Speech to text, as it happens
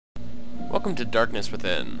Welcome to Darkness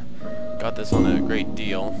Within. Got this on a great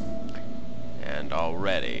deal, and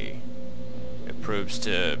already it proves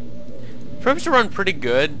to run pretty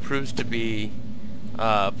good. Proves to be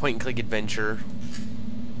point and click adventure.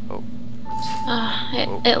 Oh.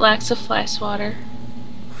 It lacks a fly swatter.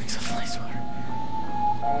 Lacks a fly swatter.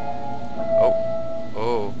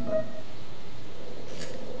 Oh.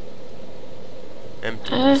 Empty.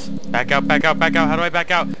 Back out, back out, back out. How do I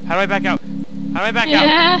back out? How do I back out? How do I back out?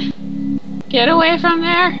 Yeah. Get away from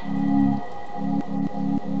there.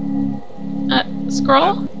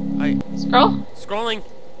 Scroll? Scroll? Scrolling.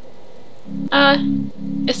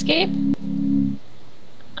 Escape?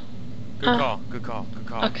 Good call, good call, good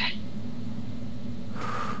call. Okay.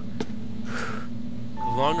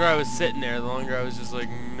 The longer I was sitting there, the longer I was just like,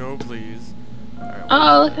 no please. Right,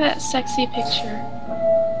 Oh, look at that sexy picture.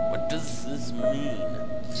 What does this mean?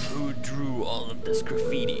 Who drew all of this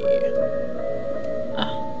graffiti?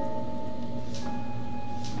 Oh.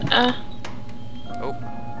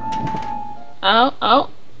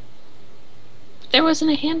 There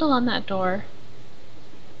wasn't a handle on that door.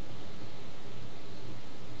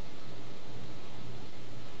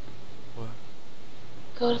 What?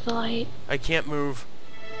 Go to the light. I can't move.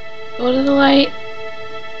 Go to the light.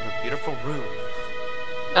 What a beautiful room.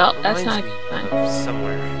 Oh, that's not fun.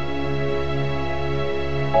 Somewhere.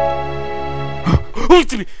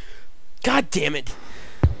 God damn it!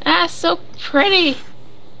 Ah, so pretty.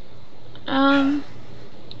 I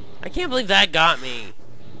can't believe that got me.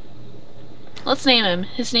 Let's name him.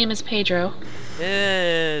 His name is Pedro.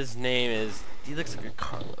 His name is... He looks like a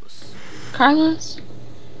Carlos. Carlos?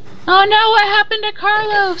 Oh no, what happened to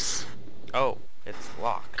Carlos? Oh, it's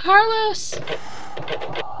locked. Carlos!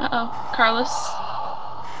 Uh-oh. Carlos?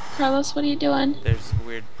 Carlos, what are you doing? There's a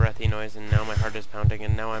weird breathy noise and now my heart is pounding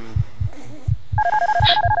and now I'm...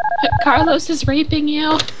 Carlos is raping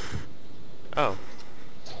you. Oh.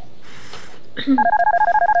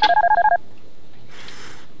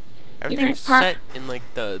 Everything's set in like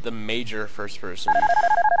the major first person.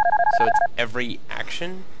 So it's every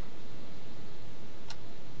action?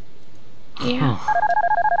 Yeah. Oh,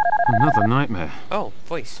 another nightmare. Oh,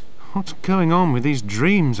 voice. What's going on with these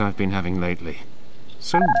dreams I've been having lately?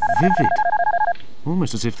 So vivid.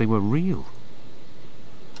 Almost as if they were real.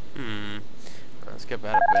 Let's get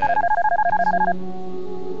out of bed. Let's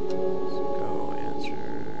go answer.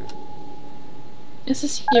 Is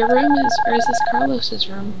this your room or is this Carlos's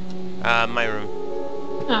room? My room.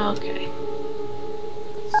 Oh, okay.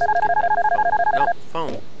 Let's get that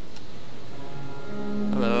phone. No, phone.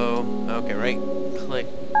 Hello. Okay, right click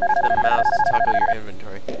the mouse to toggle your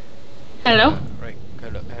inventory. Hello? Right.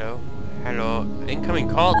 Hello. Incoming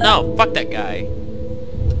call? No, fuck that guy.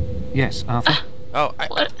 Yes, Arthur? Oh,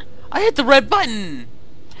 What? I hit the red button!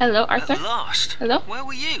 Hello, Arthur? At last. Hello? Where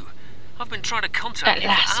were you? I've been trying to contact At you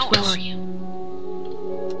last, for where hours. were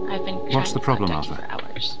you? I've been trying What's the to problem, contact Arthur? you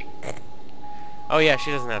for hours. Oh yeah,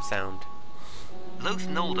 she doesn't have sound. Loth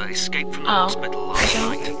Nolda escaped from the Oh. hospital last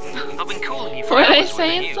night. I've been calling you for Were hours they with the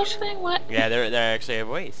saying news. something? What? Yeah, they're actually a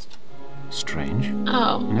waste. Strange.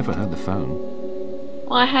 Oh. I never heard the phone.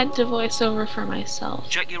 Well, I had to voice over for myself.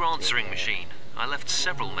 Check your answering machine. I left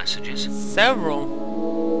several messages. Several?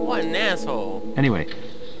 What an asshole. Anyway,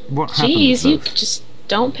 what happened Jeez, with you both? just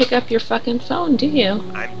don't pick up your fucking phone, do you?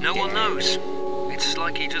 No one knows. It's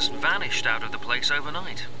like he just vanished out of the place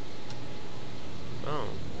overnight. Oh.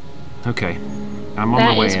 Okay, I'm on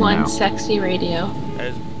That my way is in one now. sexy radio. That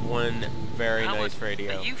is one very Howard, nice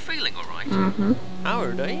radio. Are you feeling alright? Mm-hmm.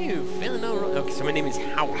 Howard, are you feeling alright? Okay, so my name is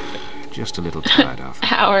Howard. Just a little tired, Arthur.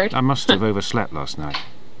 Howard. I must have overslept last night.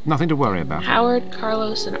 Nothing to worry about. Howard,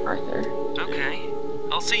 Carlos, and Arthur. Okay.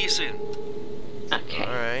 I'll see you soon.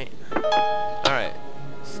 Okay. Alright.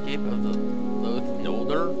 Escape of the Loth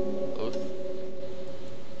Nolder?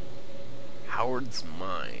 Howard's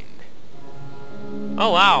mind.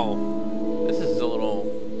 Oh wow! This is a little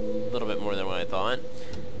bit more than what I thought.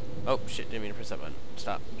 Oh shit, didn't mean to press that button.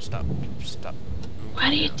 Stop. What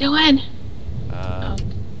are you doing?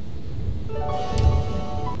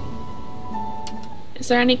 Is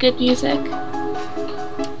there any good music?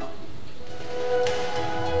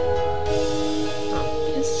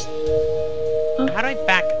 How do I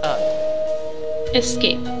back up?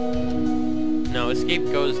 Escape. No, escape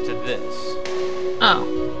goes to this.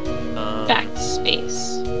 Oh. Back to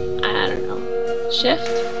space. I don't know. Shift.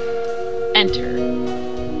 Enter.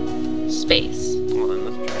 Space. Hold on,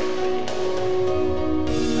 let's try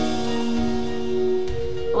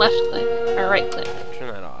it. Left click. Or right click. Turn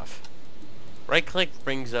that off. Right click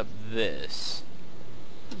brings up this.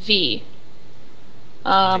 V.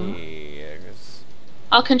 I guess.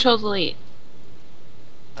 I'll control delete.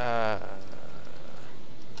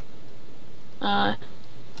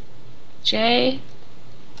 J.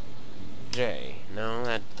 J. No,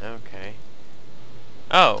 that... Okay.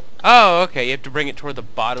 Oh. Oh, okay. You have to bring it toward the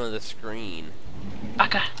bottom of the screen.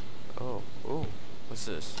 Baka. Oh. Ooh. What's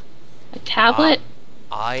this? A tablet?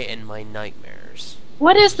 I and my nightmares.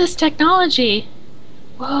 What is this technology?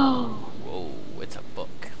 Whoa. Whoa. It's a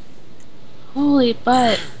book. Holy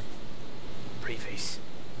butt. Preface.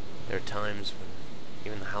 There are times when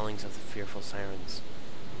even the howlings of the fearful sirens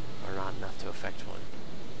are not enough to affect one.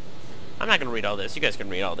 I'm not gonna read all this. You guys can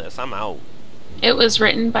read all this. I'm out. It was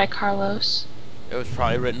written by Carlos. It was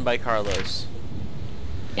probably written by Carlos.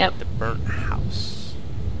 Yep. The Burnt House.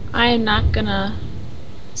 I am not gonna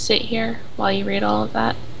sit here while you read all of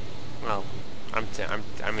that. Well, I'm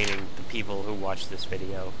meaning the people who watch this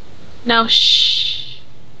video. No, shh.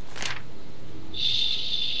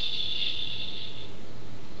 Shh.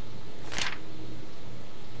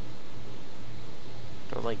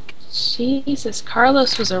 They're like Jesus,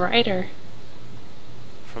 Carlos was a writer.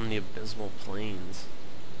 from the abysmal plains.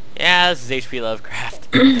 Yeah, this is H.P. Lovecraft.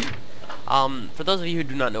 For those of you who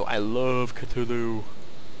do not know, I love Cthulhu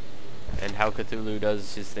and how Cthulhu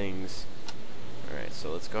does his things. Alright,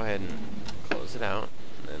 so let's go ahead and close it out,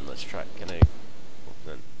 and then let's try. Can I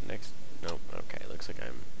open the next? Nope. Okay, looks like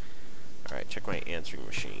I'm... Alright, check my answering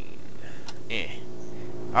machine.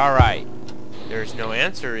 Alright. There's no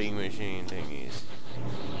answering machine thingies.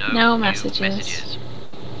 No new messages.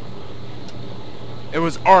 It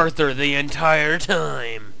was Arthur the entire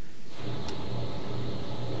time!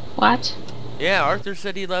 What? Yeah, Arthur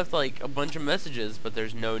said he left like a bunch of messages, but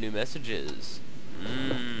there's no new messages.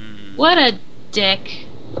 What a dick.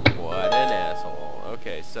 What an asshole.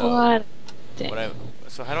 Okay, so What a dick.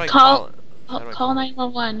 so how do I call it? Call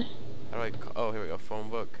 911. How do I call? Oh, here we go. Phone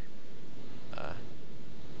book.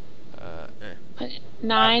 Put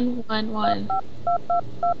 911. Let's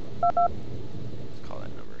call that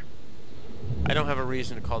number. I don't have a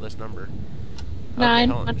reason to call this number. Okay,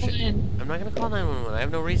 hold on. Shit. 911. I'm not gonna call 911. I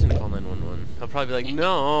have no reason to call 911. I'll probably be like,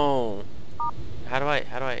 no. How do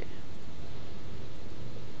I?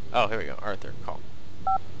 Oh, here we go. Arthur, call.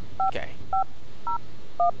 Okay.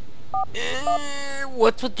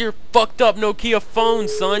 What's with your fucked up Nokia phone,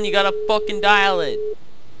 son? You gotta fucking dial it.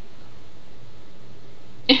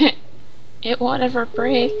 It won't ever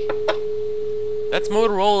break. That's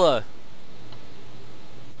Motorola.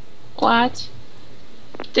 What?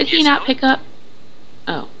 Did he Yes, not hello? pick up?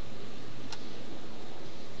 Oh.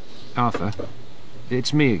 Arthur,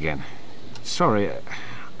 it's me again. Sorry,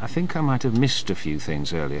 I think I might have missed a few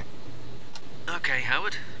things earlier. Okay,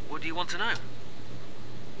 Howard. What do you want to know?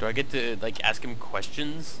 Do I get to, like, ask him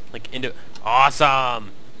questions? Like, Awesome!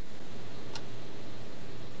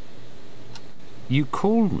 You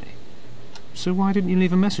called me. So why didn't you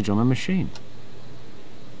leave a message on my machine?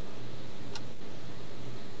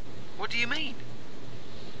 What do you mean?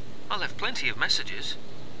 I left plenty of messages.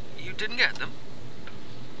 You didn't get them?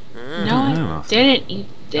 No, No, I Arthur. didn't, you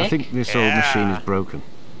dick. I think this old machine is broken.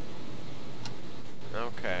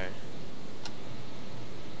 Okay.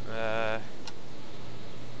 Yeah,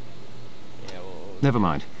 well... Never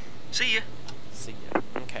mind. See ya. See ya.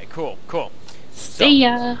 Okay, cool. See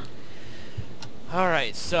ya.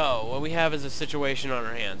 Alright, so, what we have is a situation on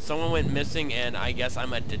our hands. Someone went missing, and I guess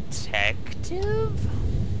I'm a detective?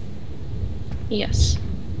 Yes.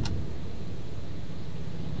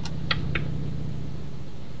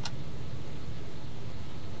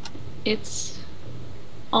 It's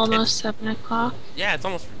almost 7 o'clock. Yeah, it's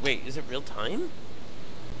almost... Wait, is it real time?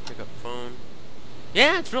 Pick up phone.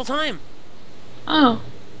 Yeah, it's real time! Oh.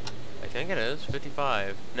 I think it is.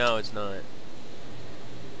 55. No, it's not.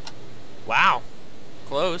 Wow.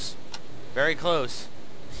 Close. Very close.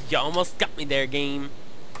 You almost got me there, game.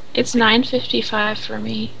 It's 9:55 for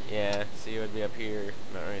me. Yeah, see, it would be up here,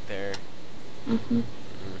 not right there. Mm-hmm.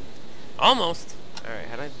 Almost! Alright,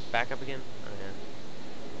 how do I back up again? Oh,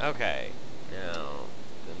 yeah. Okay. Now,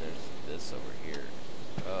 then there's this over here.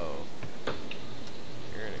 Oh.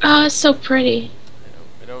 You're gonna Oh, it's so pretty.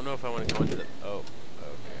 I don't know if I want to go into the... Oh,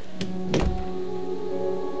 okay.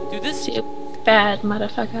 Dude, this Bad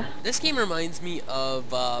motherfucker. game reminds me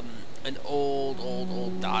of an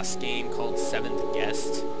old DOS game called Seventh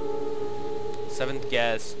Guest. Seventh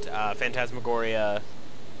Guest, Phantasmagoria,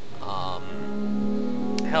 hell,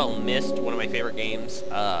 Myst, one of my favorite games.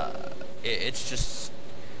 It's just...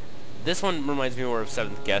 This one reminds me more of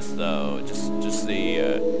Seventh Guest, though, just the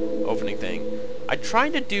opening thing. I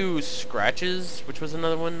tried to do Scratches, which was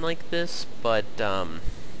another one like this, but that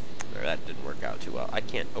didn't work out too well. I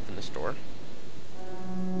can't open this door.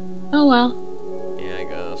 Oh well. Yeah, I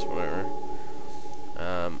guess, whatever.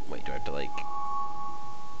 Wait, do I have to, like...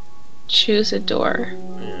 choose a door.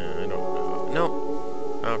 Yeah, I don't know.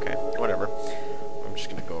 No. Okay, whatever. I'm just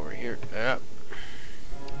gonna go over here.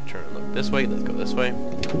 Turn and look this way. Let's go this way.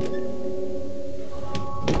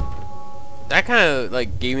 That kind of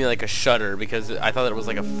like gave me like a shudder because I thought it was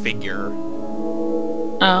like a figure.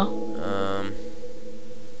 Oh.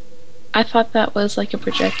 I thought that was like a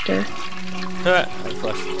projector. I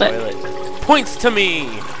flushed the But- toilet. Points to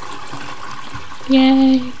me!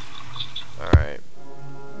 Yay. Alright.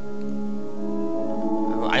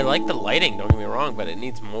 I like the lighting, don't get me wrong, but it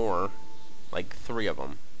needs more. Like 3 of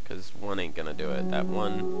them. Because one ain't gonna do it. That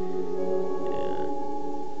one... Yeah.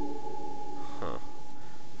 Huh.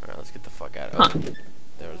 Alright, let's get the fuck out of it.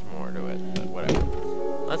 There was more to it, but whatever.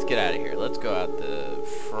 Let's get out of here. Let's go out the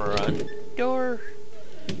front door.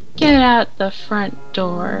 Get out the front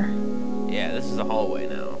door. Yeah, this is a hallway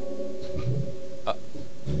now.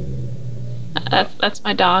 That's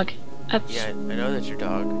my dog. That's... Yeah, I know that's your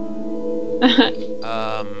dog.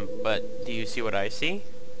 But do you see what I see?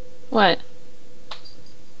 What?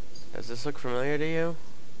 Does this look familiar to you?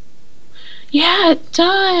 Yeah, it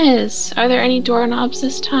does. Are there any doorknobs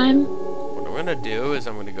this time? What I'm gonna do is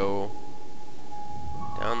I'm gonna go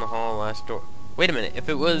down the hall, last door. Wait a minute. If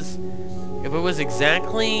it was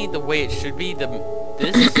exactly the way it should be,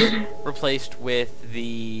 this replaced with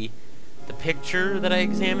the picture that I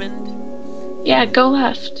examined. Yeah, go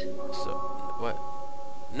left. So what?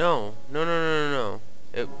 No.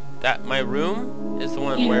 That my room is the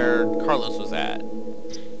one where Carlos was at.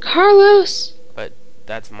 Carlos! But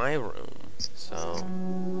that's my room, so...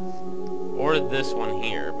 Or this one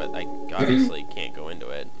here, but I obviously can't go into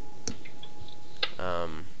it.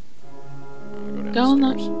 I'm gonna Go on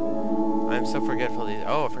downstairs. I'm so forgetful these...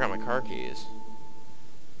 Oh, I forgot my car keys.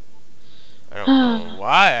 I don't know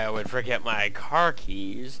why I would forget my car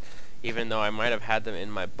keys, even though I might have had them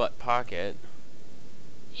in my butt pocket.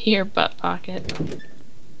 Your butt pocket.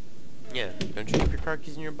 Yeah, don't you keep your car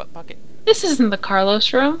keys in your butt pocket? This isn't the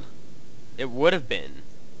Carlos room. It would have been.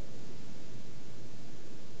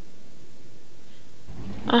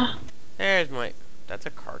 There's my... That's a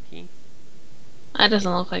car key? That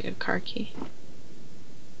doesn't look like a car key.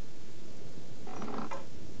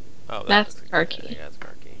 Oh, That's a car key. Yeah, that's a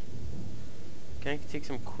car key. Can I take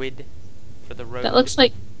some quid for the road? That looks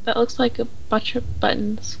like a bunch of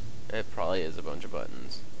buttons. It probably is a bunch of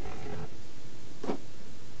buttons.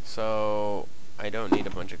 So I don't need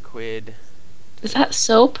a bunch of quid. Is that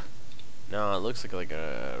soap? No, it looks like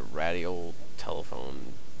a ratty old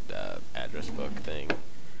telephone address book thing.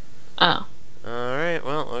 Oh. Alright,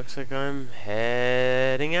 well, it looks like I'm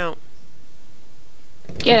heading out.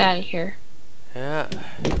 Get out of here. Yeah.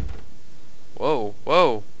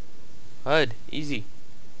 Whoa. HUD, easy.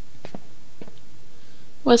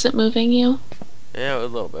 Was it moving you? Yeah, a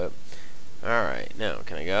little bit. Alright, now,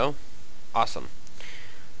 can I go? Awesome.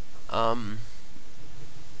 I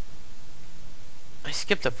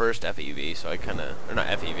skipped the first FEV, so I kinda... Or not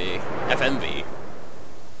FEV. FMV.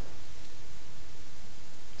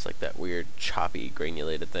 It's like that weird, choppy,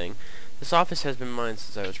 granulated thing. This office has been mine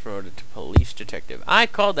since I was promoted to police detective. I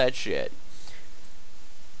called that shit.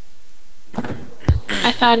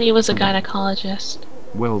 I thought he was a gynecologist.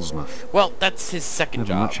 Wellsmouth. Well, that's his second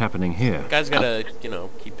Never job. much happening here. Guy's gotta,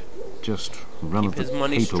 keep Just run of the his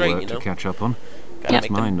money paperwork straight, you know? to catch up on. gotta That's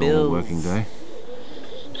make my them normal bills. working day.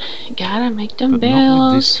 Gotta make them But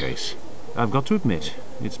not with this bills. case. I've got to admit,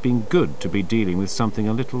 it's been good to be dealing with something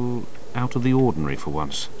a little out of the ordinary for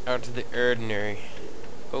once. Out of the ordinary.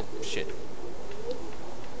 Oh, shit.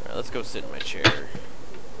 Alright, let's go sit in my chair.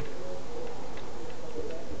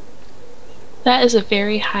 That is a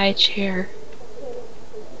very high chair.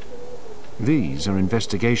 These are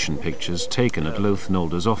investigation pictures taken at Loth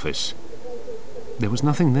Nolder's office. There was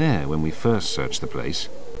nothing there when we first searched the place.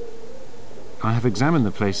 I have examined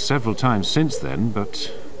the place several times since then,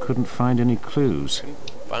 but couldn't find any clues.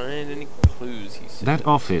 Find any clues, he said. That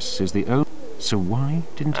office is the only... So why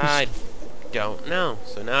didn't he... I don't know.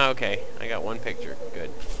 So now, okay, I got one picture.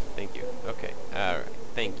 Good. Thank you. Okay. Alright.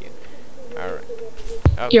 Thank you. Alright.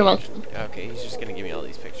 Okay. You're welcome. Okay, he's just gonna give me all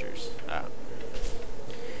these pictures.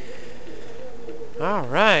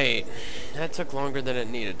 Alright. That took longer than it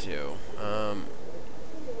needed to.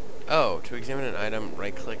 Oh, to examine an item,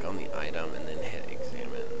 right-click on the item and then hit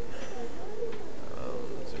examine.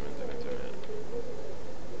 Zoom in.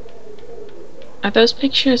 Are those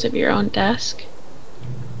pictures of your own desk?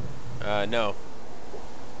 No.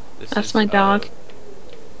 That's my dog.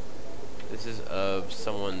 This is of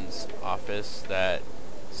someone's office that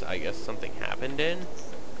I guess something happened in.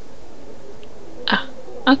 Ah,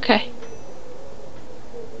 okay.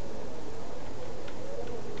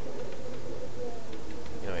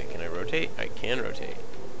 Wait, can I rotate rotate? I can rotate.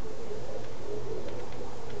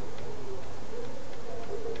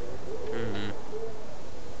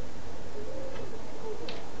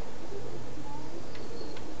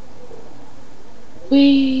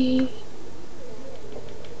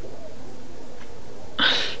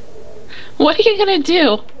 What are you gonna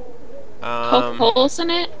do? Poke Um, holes in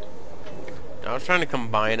it? I was trying to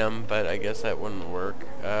combine them, but I guess that wouldn't work.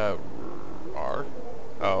 R?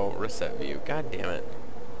 Oh, reset view. God damn it.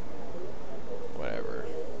 Whatever.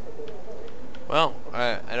 Well,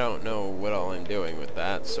 I don't know what all I'm doing with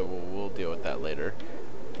that, so we'll deal with that later.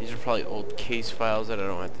 These are probably old case files that I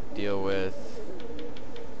don't have to deal with.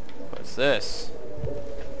 What's this?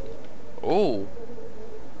 Oh!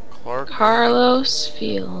 Carlos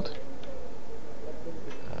Field.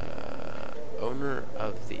 Owner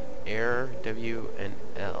of the Air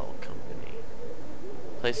W&L company.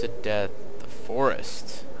 Place of death, the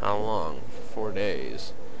forest. How long? 4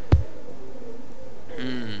 days.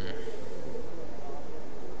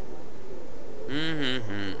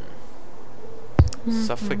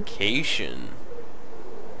 Suffocation.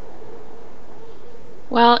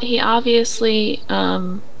 Well, he obviously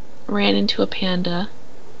ran into a panda,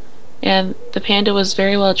 and the panda was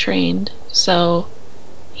very well trained, so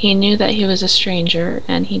he knew that he was a stranger,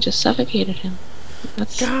 and he just suffocated him.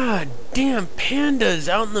 God damn, pandas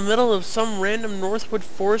out in the middle of some random Northwood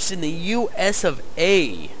forest in the U.S. of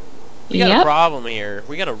A. We got a problem here.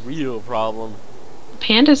 We got a real problem.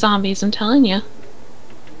 Panda zombies, I'm telling you.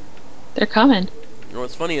 They're coming. You know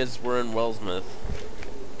what's funny is we're in Wellsmouth,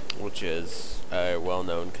 which is a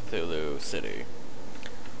well-known Cthulhu city.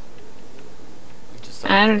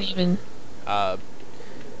 I don't even... I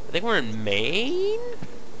think we're in Maine?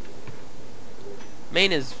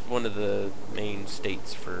 Maine is one of the main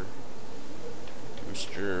states for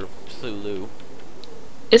Mr. Cthulhu.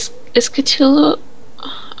 Is Cthulhu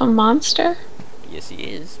a monster? Yes, he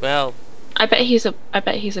is. Well, I bet he's a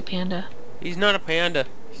panda. he's not a panda.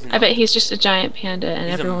 I bet he's just a giant panda, and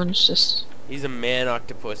everyone's just... He's a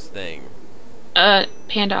man-octopus thing.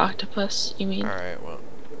 Panda octopus, you mean? Alright, well,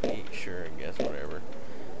 sure, I guess, whatever.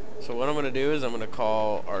 So what I'm gonna do is I'm gonna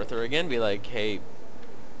call Arthur again, be like, hey...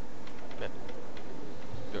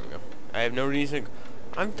 There we go. I have no reason...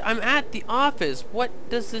 I'm at the office! What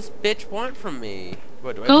does this bitch want from me?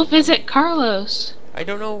 What, do I Go visit Carlos! I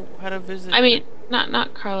don't know how to visit... I mean,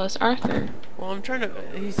 not Carlos, Arthur. Well, I'm trying to...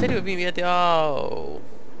 He said he would meet me at the... Oh...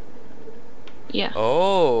 Yeah.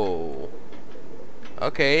 Oh...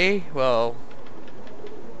 Okay, well...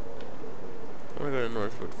 I want to go to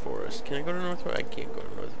Northwood Forest. Can I go to Northwood? I can't go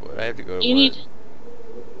to Northwood. I have to go to... You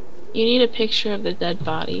need a picture of the dead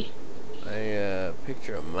body. A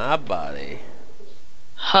picture of my body.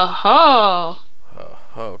 Ho ho! Ho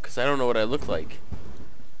ho, because I don't know what I look like.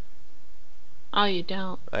 Oh, you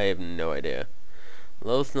don't? I have no idea.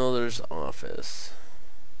 Lothnolder's office.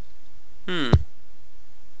 Yeah,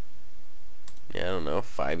 I don't know.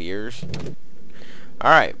 5 years?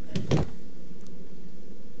 Alright.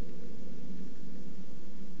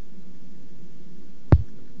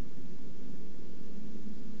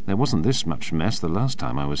 There wasn't this much mess the last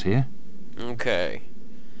time I was here. Okay.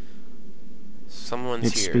 Someone's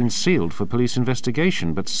It's here. been sealed for police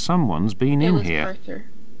investigation, but someone's been in here. Arthur.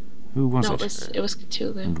 Who was No, it? it was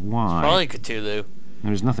Cthulhu. And why? Probably Cthulhu.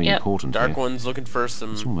 There is nothing important Dark here. One's looking for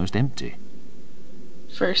some... It's almost empty.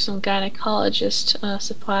 For some gynecologist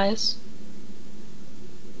supplies.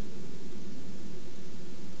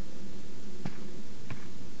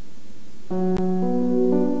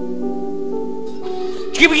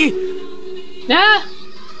 Skibby! Ah!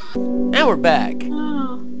 Now we're back.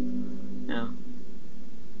 Oh. No.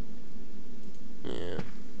 Yeah.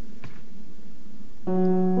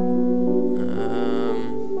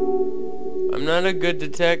 I'm not a good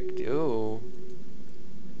detective. Ooh.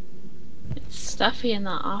 It's stuffy in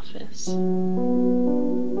the office. I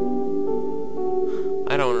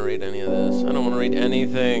don't want to read any of this. I don't want to read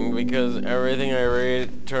anything because everything I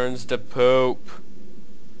read turns to poop.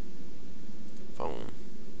 Phone.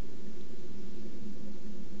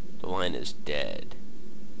 The line is dead.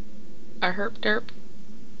 A herp derp.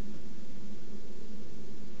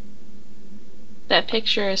 That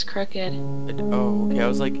picture is crooked. Oh, okay. I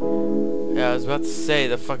was like, yeah, I was about to say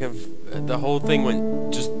the whole thing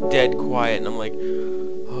went just dead quiet, and I'm like,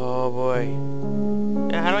 oh boy.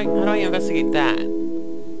 Yeah, how do I investigate that?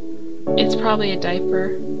 It's probably a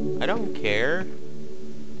diaper. I don't care.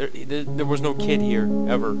 There was no kid here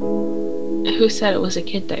ever. Who said it was a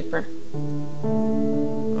kid diaper?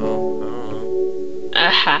 Oh, I don't know.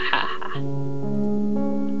 Ahaha.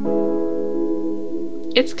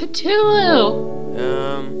 It's Cthulhu!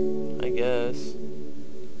 I guess.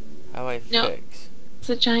 How do I No. fix? It's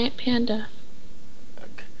a giant panda.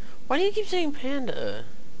 Why do you keep saying panda?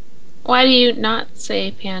 Why do you not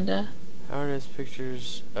say panda? How are those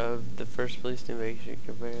pictures of the first police invasion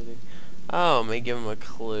compare the... Oh, let me give him a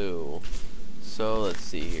clue. So, let's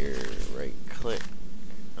see here. Right click.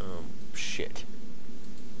 Shit.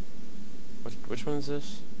 Which one is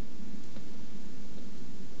this?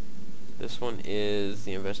 This one is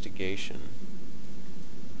the investigation.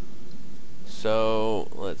 So,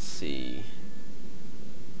 let's see.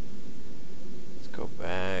 Let's go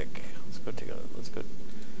back. Let's go take a... Let's go...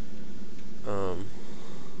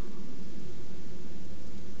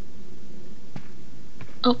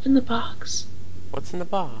 Open the box. What's in the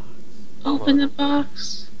box? Open the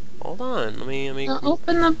box. Hold on. Let me...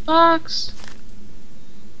 Open the box.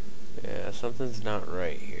 Yeah, something's not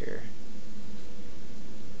right here.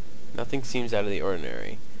 Nothing seems out of the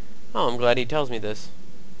ordinary. Oh, I'm glad he tells me this.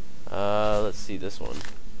 Let's see this one.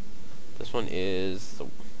 This one is...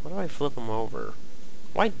 Why do I flip them over?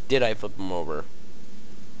 Why did I flip them over?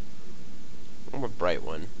 I'm a bright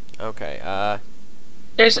one. Okay,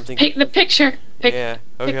 There's something... the picture. Yeah.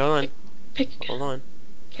 Okay, hold on. Hold on.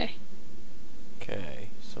 Okay. Okay.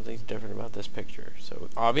 Something's different about this picture. So,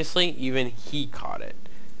 obviously, even he caught it.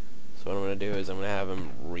 So what I'm going to do is I'm going to have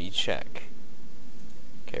him recheck.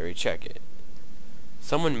 Okay, recheck it.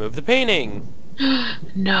 Someone moved the painting!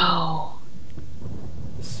 No.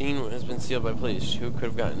 The scene has been sealed by police. Who could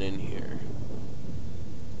have gotten in here?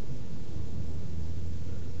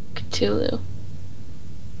 Cthulhu.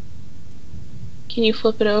 Can you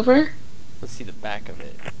flip it over? Let's see the back of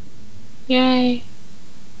it. Yay.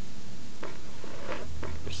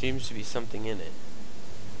 There seems to be something in it.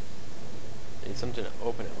 I need something to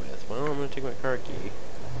open it with. Well, I'm going to take my car key.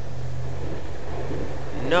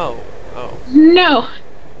 No! Oh. No!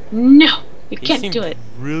 No! You can't do it. He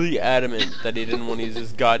seemed really adamant that he didn't want to use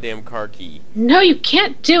his goddamn car key. No, you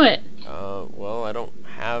can't do it! Well, I don't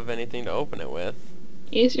have anything to open it with.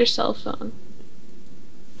 Use your cell phone.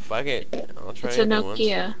 Fuck it. I'll try It's a it once.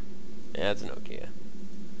 Nokia. Yeah, it's a Nokia.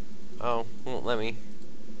 Oh, won't let me.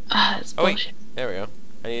 Ah, that's Oh, bullshit. wait. There we go.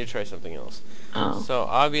 I need to try something else. Oh. So,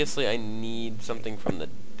 obviously, I need something from the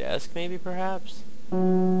desk, maybe, perhaps?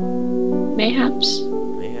 Mayhaps?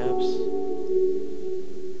 Mayhaps.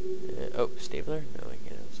 Oh, stapler? No, I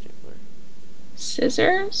can't have a stapler.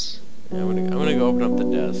 Scissors? Yeah, I'm gonna go open up the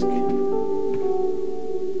desk.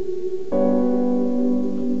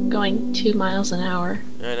 Going 2 miles an hour.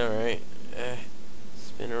 I know, right?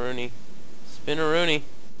 Spin-a-rooney. Spin-a-rooney.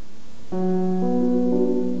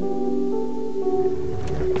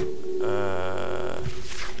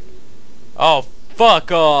 Oh,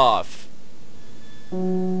 fuck off!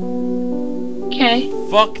 Okay.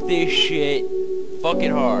 Fuck this shit. Fuck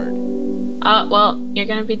it hard. Well, you're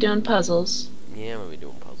gonna be doing puzzles. Yeah, I'm gonna be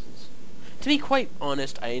doing puzzles. To be quite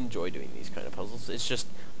honest, I enjoy doing these kind of puzzles. It's just,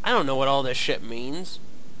 I don't know what all this shit means.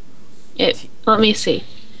 Let me see.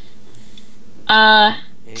 TUXILOL.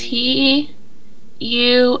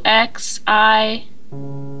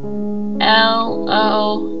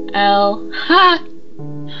 Ha!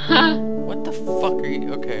 Ha! What the fuck are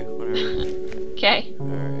you? Okay, whatever. Okay.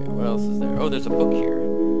 Alright, what else is there? Oh, there's a book here.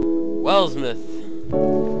 Wellsmith.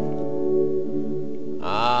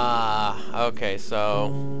 Ah, okay,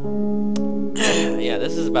 so... yeah,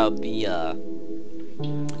 this is about the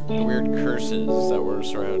weird curses that were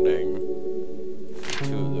surrounding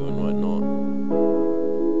Cthulhu and whatnot.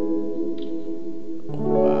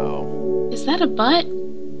 Wow. Is that a butt?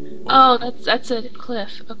 Oh, that's a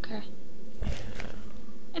cliff. Okay.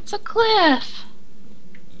 It's a cliff!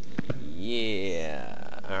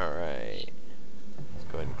 Yeah, alright. Let's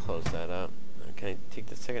go ahead and close that up. Can I take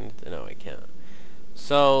the second? No, I can't.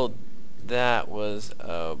 So, that was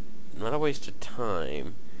not a waste of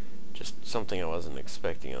time. Just something I wasn't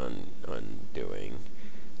expecting on doing.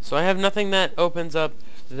 So I have nothing that opens up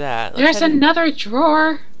that. There's another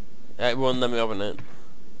drawer! It won't let me open it.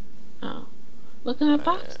 Oh. Look in the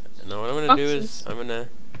box. No, what I'm gonna do is I'm gonna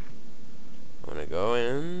go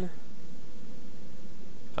in.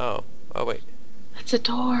 Oh wait. That's a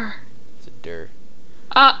door. It's a door.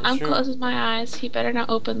 I'm closing my eyes. He better not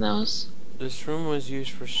open those. This room was used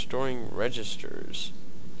for storing registers.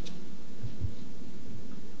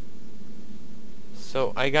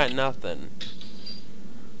 So I got nothing.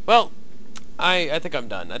 Well, I think I'm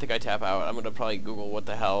done. I think I tap out. I'm gonna probably Google what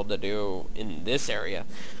the hell to do in this area.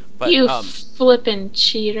 But you flippin'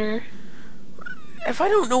 cheater. if I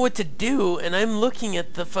don't know what to do and I'm looking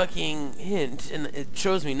at the fucking hint and it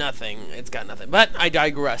shows me nothing, it's got nothing. But I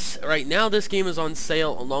digress. Right now this game is on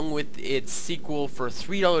sale along with its sequel for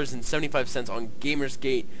 $3.75 on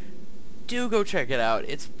Gamersgate do go check it out.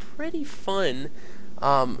 It's pretty fun.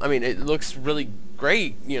 I mean, it looks really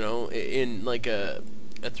great, you know, in like a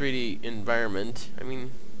 3D environment. I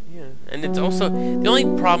mean, yeah. And it's also, the only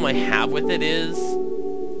problem I have with it is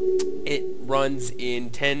it runs in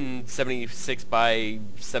 1076 by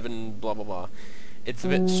 7 blah blah blah. It's a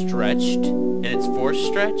bit stretched, and it's force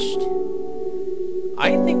stretched.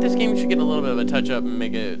 I think this game should get a little bit of a touch up and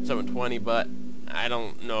make it 720, but I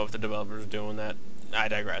don't know if the developer's doing that. I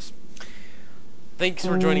digress. Thanks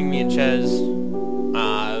for joining me and Chezz.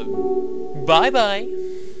 Bye bye.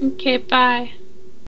 Okay, bye.